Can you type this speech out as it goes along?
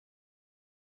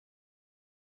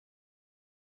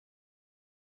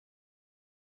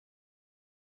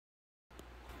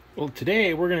Well,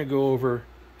 today we're going to go over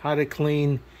how to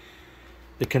clean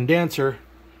the condenser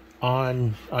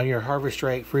on your Harvest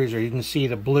Right freezer. You can see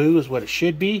the blue is what it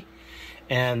should be,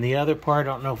 and the other part, I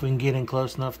don't know if we can get in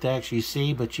close enough to actually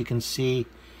see, but you can see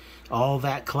all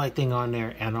that collecting on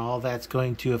there, and all that's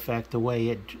going to affect the way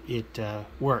it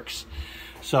works.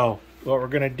 So what we're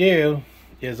going to do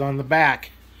is on the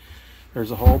back,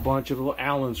 there's a whole bunch of little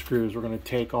Allen screws. We're going to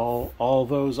take all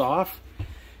those off,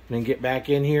 and then get back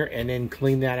in here and then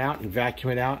clean that out and vacuum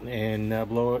it out and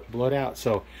blow it out.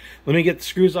 So let me get the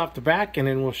screws off the back, and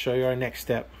then we'll show you our next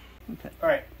step. Okay. All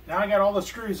right, now I got all the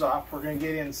screws off. We're going to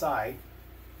get inside.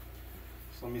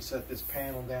 So let me set this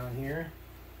panel down here.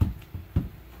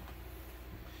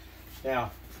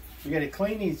 Now you got to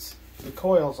clean the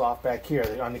coils off back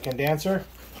here on the condenser.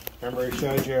 Remember, it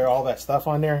showed you all that stuff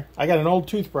on there. I got an old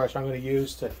toothbrush I'm going to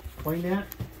use to clean that.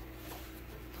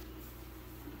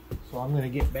 So I'm going to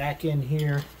get back in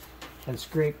here and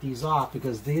scrape these off,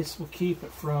 because this will keep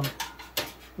it from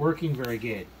working very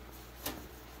good.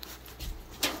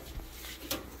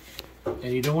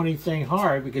 And you don't want anything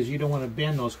hard, because you don't want to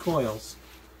bend those coils,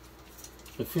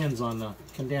 the fins on the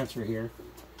condenser here.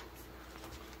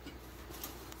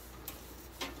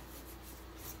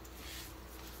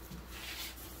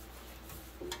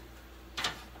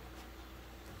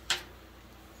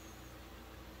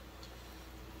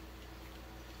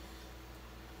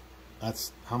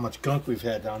 That's how much gunk we've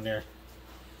had down there.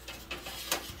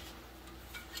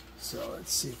 So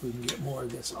let's see if we can get more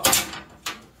of this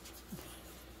off.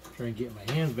 Try and get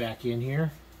my hand back in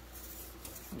here.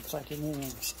 Looks like you need an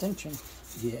extension.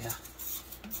 Yeah.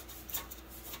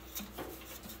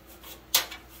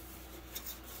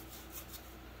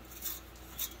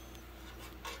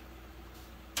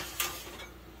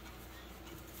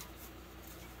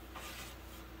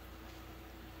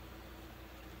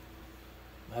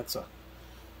 That's a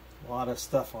lot of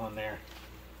stuff on there.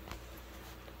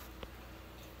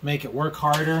 Make it work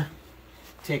harder,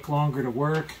 take longer to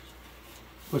work,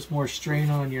 puts more strain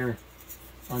on your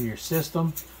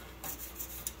system.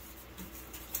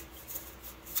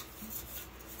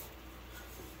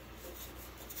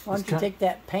 Why don't you take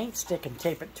that paint stick and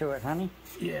tape it to it, honey?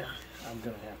 Yeah, I'm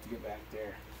gonna have to get back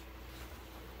there.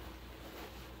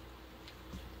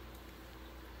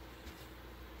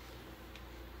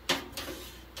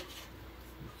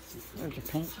 There's a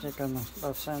paint stick on the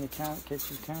left side of the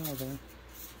kitchen counter there.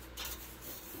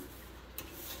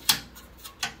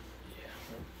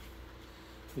 Yeah,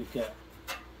 we've got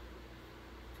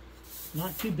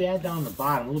not too bad down the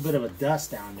bottom, a little bit of a dust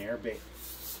down there, but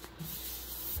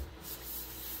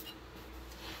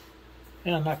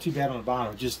yeah, not too bad on the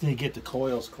bottom. Just need to get the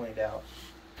coils cleaned out.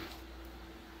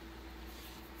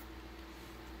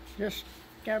 Just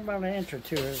got about an inch or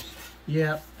two.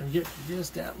 Yep, and get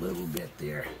just that little bit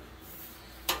there.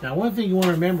 Now, one thing you want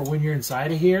to remember when you're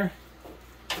inside of here,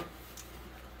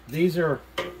 these are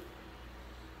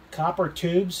copper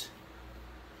tubes.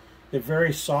 They're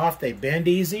very soft, they bend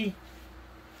easy,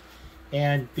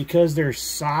 and because they're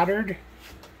soldered,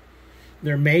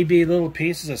 there may be little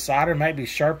pieces of solder, might be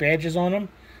sharp edges on them.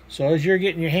 So as you're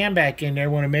getting your hand back in there,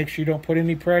 you want to make sure you don't put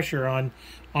any pressure on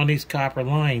these copper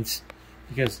lines,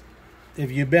 because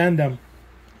if you bend them,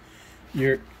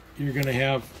 you're going to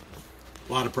have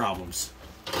a lot of problems.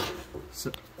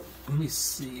 So let me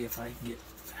see if I can get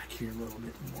back here a little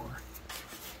bit more.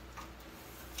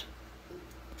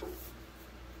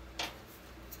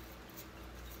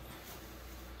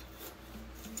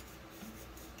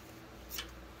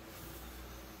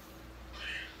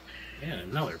 And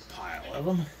another pile of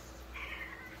them.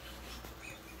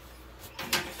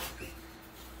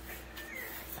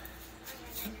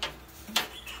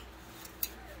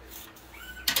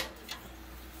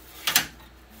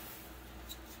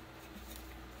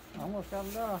 Almost got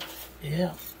it off.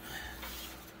 Yeah.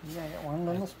 You gotta get one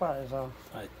little spot is off.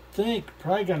 I think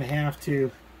probably gonna have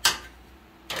to,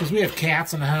 because we have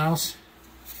cats in the house,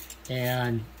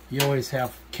 and you always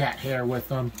have cat hair with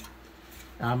them.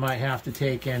 I might have to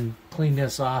take and clean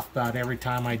this off about every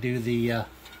time I do the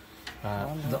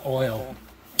oil,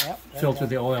 filter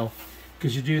the oil,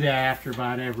 because you do that after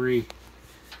about every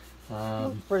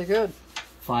pretty good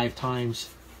 5 times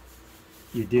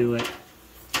you do it.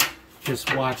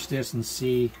 Just watch this and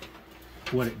see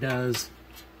what it does.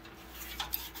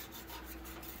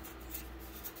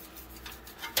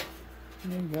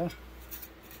 There you go.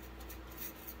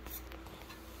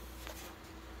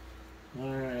 All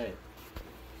right.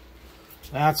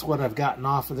 That's what I've gotten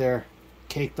off of there,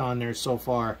 caked on there so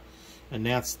far, and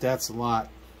that's a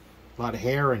lot of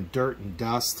hair and dirt and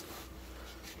dust.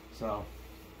 So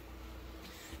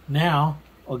now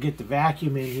I'll get the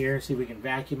vacuum in here, see if we can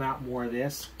vacuum out more of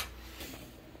this.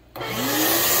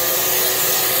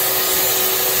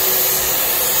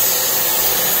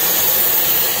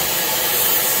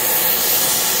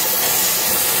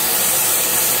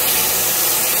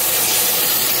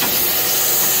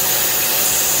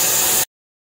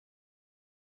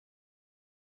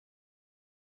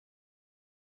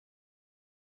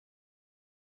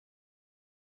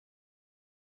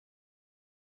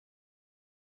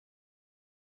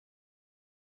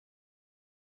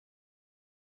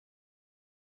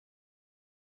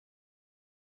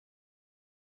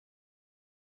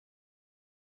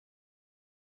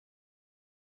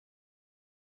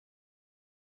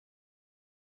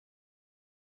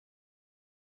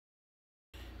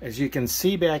 As you can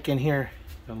see back in here,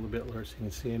 a little bit lower so you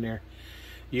can see in there,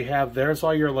 there's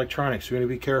all your electronics. You're going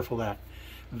to be careful of that.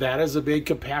 That is a big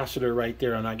capacitor right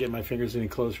there. I'm not getting my fingers any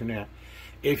closer than that.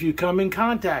 If you come in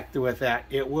contact with that,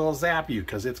 it will zap you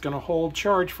because it's going to hold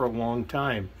charge for a long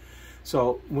time.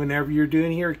 So whenever you're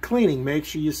doing here cleaning, make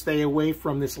sure you stay away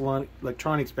from this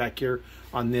electronics back here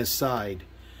on this side.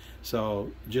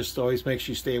 So just always make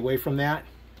sure you stay away from that.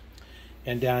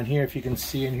 And down here, if you can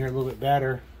see in here a little bit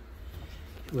better,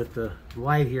 with the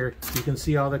light here, you can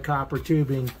see all the copper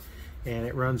tubing and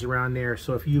it runs around there.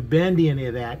 So if you bend any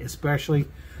of that, especially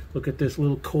look at this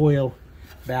little coil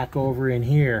back over in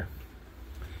here,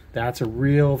 that's a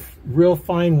real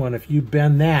fine one. If you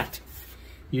bend that,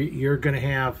 you're going to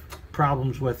have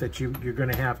problems with it. You're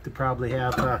going to have to probably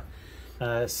have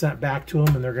sent back to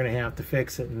them, and they're going to have to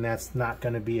fix it, and that's not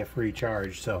going to be a free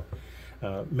charge. So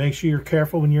make sure you're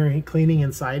careful when you're cleaning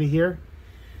inside of here.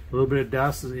 A little bit of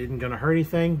dust isn't going to hurt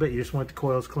anything, but you just want the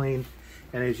coils clean.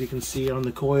 And as you can see on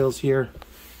the coils here,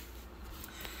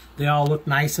 they all look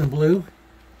nice and blue.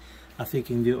 I think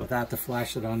you can do it without the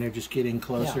flashlight on there. Just get in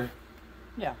closer.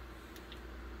 Yeah.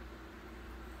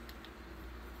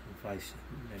 If I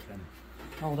make them.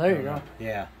 Oh, there you go.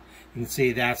 Yeah. You can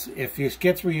see that's, if it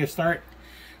gets where you start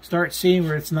seeing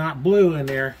where it's not blue in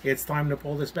there, it's time to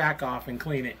pull this back off and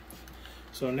clean it.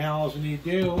 So now all we need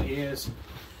to do is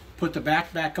put the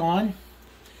back on.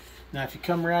 Now if you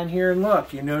come around here and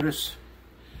look, you notice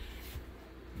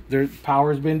the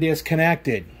power's been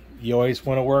disconnected. You always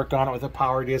want to work on it with the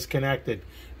power disconnected.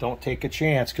 Don't take a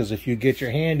chance, because if you get your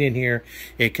hand in here,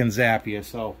 it can zap you.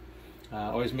 So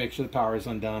always make sure the power is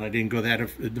undone. I didn't go that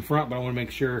in the front, but I want to make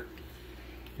sure,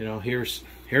 you know, here's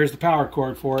the power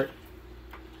cord for it.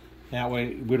 That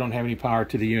way we don't have any power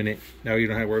to the unit. Now you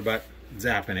don't have to worry about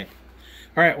zapping it.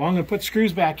 All right, well, I'm going to put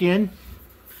screws back in.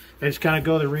 They just kind of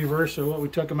go the reverse of what we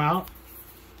took them out.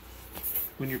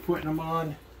 When you're putting them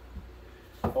on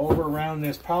over around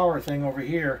this power thing over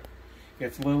here,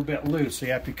 it's a little bit loose, so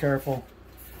you have to be careful.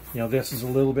 You know, this is a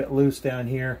little bit loose down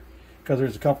here because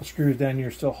there's a couple screws down here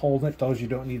still holding it. Those you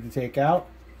don't need to take out.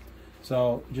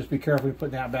 So just be careful when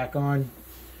putting that back on,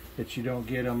 that you don't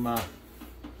get them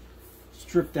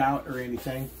stripped out or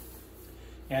anything.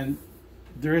 And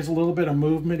there is a little bit of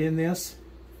movement in this.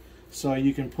 So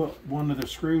you can put one of the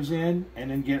screws in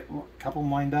and then get a couple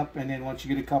lined up, and then once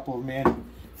you get a couple of them in,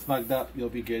 slugged up, you'll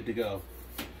be good to go.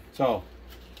 So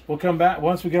we'll come back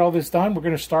once we get all this done. We're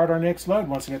going to start our next load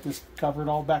once we get this covered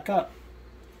all back up.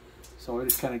 So we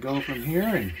just kind of go from here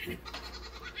and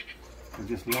we'll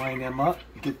just line them up,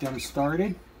 get them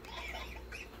started.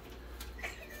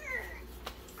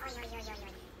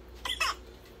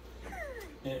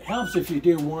 And it helps if you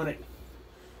do want it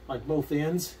like both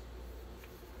ends.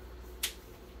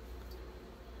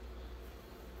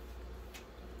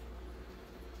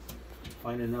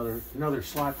 Find another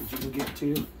slot that you can get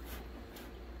to,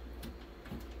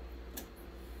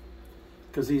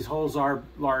 because these holes are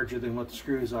larger than what the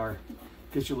screws are.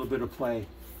 Gives you a little bit of play.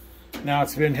 Now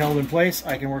it's been held in place,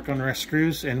 I can work on the rest of the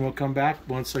screws, and we'll come back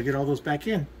once I get all those back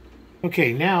in.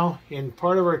 Okay, now in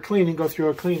part of our cleaning, we're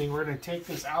going to take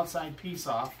this outside piece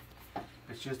off.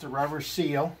 It's just a rubber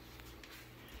seal.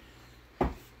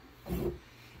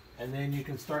 And then you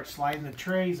can start sliding the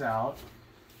trays out.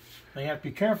 Now you have to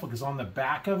be careful, because on the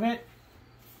back of it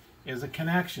is a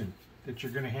connection that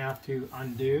you're going to have to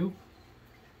undo.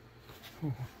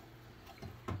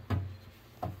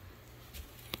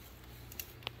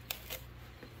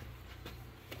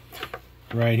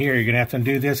 Right here, you're going to have to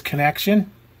undo this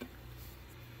connection.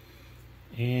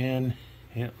 And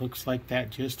it looks like that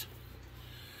just...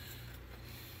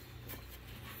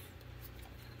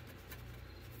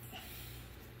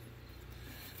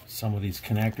 Some of these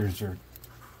connectors are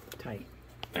tight.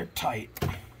 They're tight.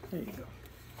 There you go.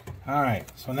 All right,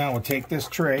 so now we'll take this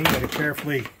tray. You gotta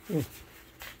carefully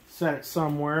set it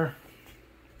somewhere.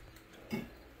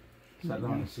 Set it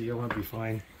on the seal, it'll be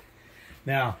fine.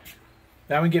 Now,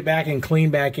 Now we get back and clean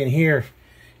back in here,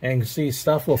 and you can see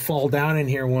stuff will fall down in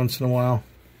here once in a while.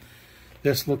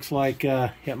 This looks like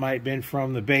it might have been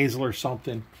from the basil or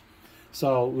something.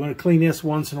 So we're going to clean this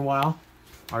once in a while.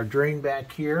 Our drain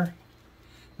back here,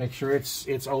 make sure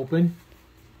it's open.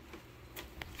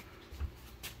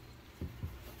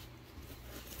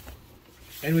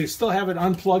 And we still have it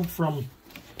unplugged from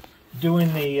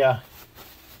doing the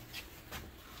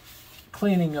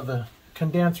cleaning of the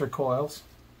condenser coils.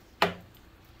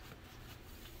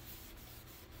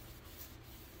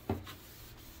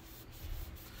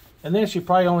 And this you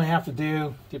probably only have to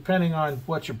do, depending on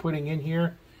what you're putting in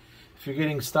here. If you're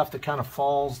getting stuff that kind of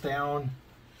falls down,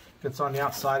 if it's on the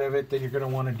outside of it, then you're going to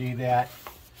want to do that.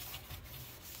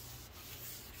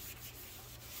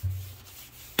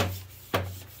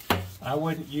 I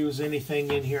wouldn't use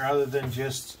anything in here other than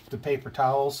just the paper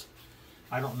towels.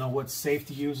 I don't know what's safe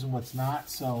to use and what's not,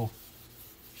 so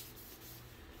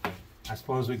I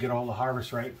suppose we get all the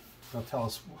harvest right. They'll tell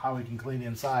us how we can clean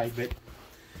inside, but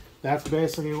that's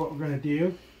basically what we're going to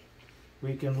do.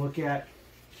 We can look at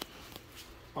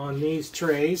on these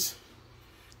trays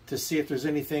to see if there's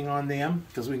anything on them,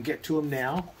 because we can get to them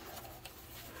now.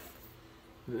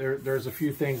 There's a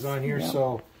few things on here,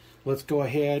 so let's go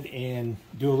ahead and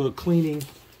do a little cleaning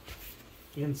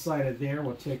inside of there.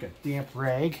 We'll take a damp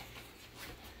rag,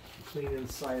 clean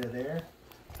inside of there.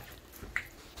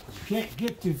 You can't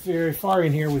get too very far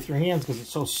in here with your hands because it's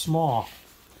so small.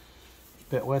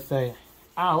 But with the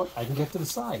out, I can get to the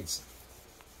sides.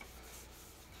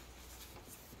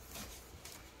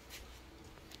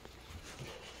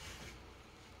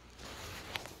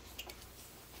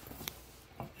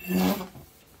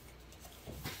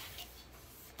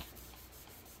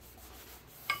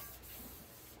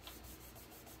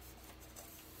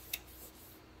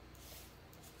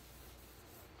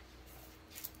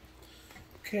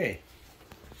 Okay,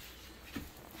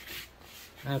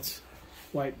 that's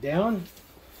wiped down.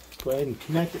 Go ahead and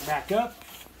connect it back up.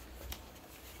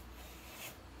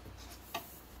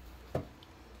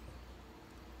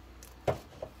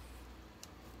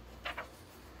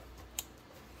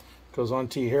 Goes on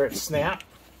till you hear it snap.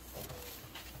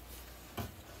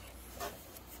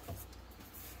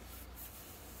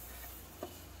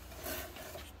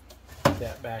 Put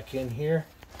that back in here.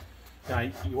 Now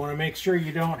you want to make sure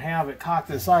you don't have it caught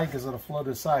to the side because it'll flow to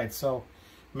the side. So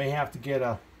you may have to get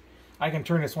a, I can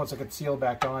turn this once I get the seal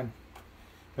back on.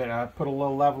 But put a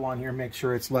little level on here, make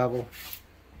sure it's level.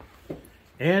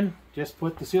 And just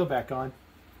put the seal back on.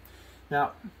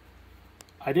 Now,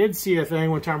 I did see a thing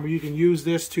one time where you can use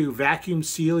this to vacuum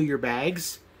seal your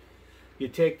bags. You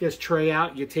take this tray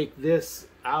out, you take this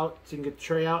out, so you can get the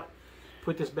tray out,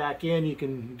 put this back in, you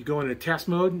can go into test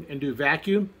mode and do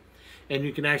vacuum. And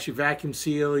you can actually vacuum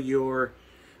seal your,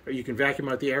 or you can vacuum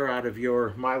out the air out of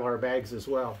your Mylar bags as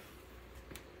well.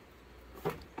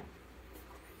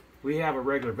 We have a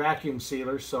regular vacuum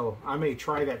sealer, so I may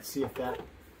try that to see if that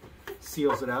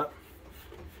seals it up.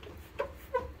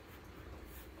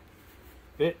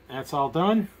 That's all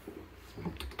done.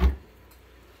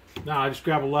 Now I just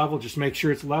grab a level, just make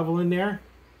sure it's level in there,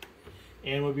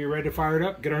 and we'll be ready to fire it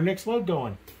up, get our next load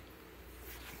going.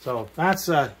 So that's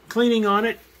cleaning on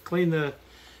it. Clean the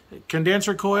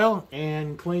condenser coil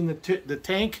and clean the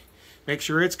tank. Make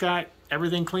sure it's got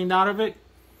everything cleaned out of it.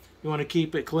 You want to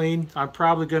keep it clean. I'm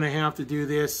probably going to have to do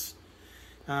this,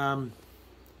 you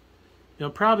know,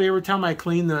 probably every time I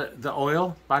clean the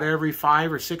oil, about every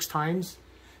 5 or 6 times,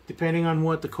 depending on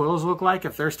what the coils look like.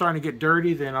 If they're starting to get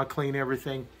dirty, then I'll clean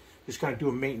everything. Just kind of do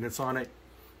a maintenance on it.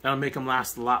 That'll make them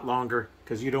last a lot longer,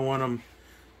 because you don't want them,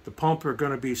 the pump are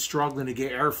going to be struggling to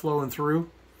get air flowing through.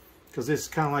 Because this is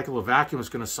kind of like a little vacuum. It's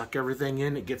going to suck everything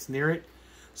in that gets near it.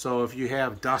 So if you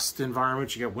have dust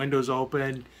environments, you got windows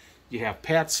open, you have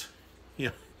pets,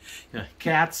 you know,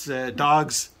 cats,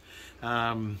 dogs,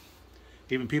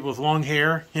 even people with long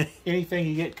hair, anything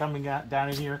you get coming out down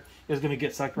in here is going to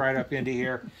get sucked right up into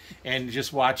here. And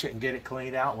just watch it and get it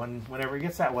cleaned out whenever it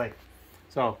gets that way.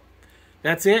 So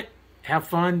that's it. Have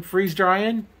fun freeze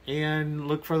drying and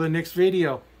look for the next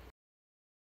video.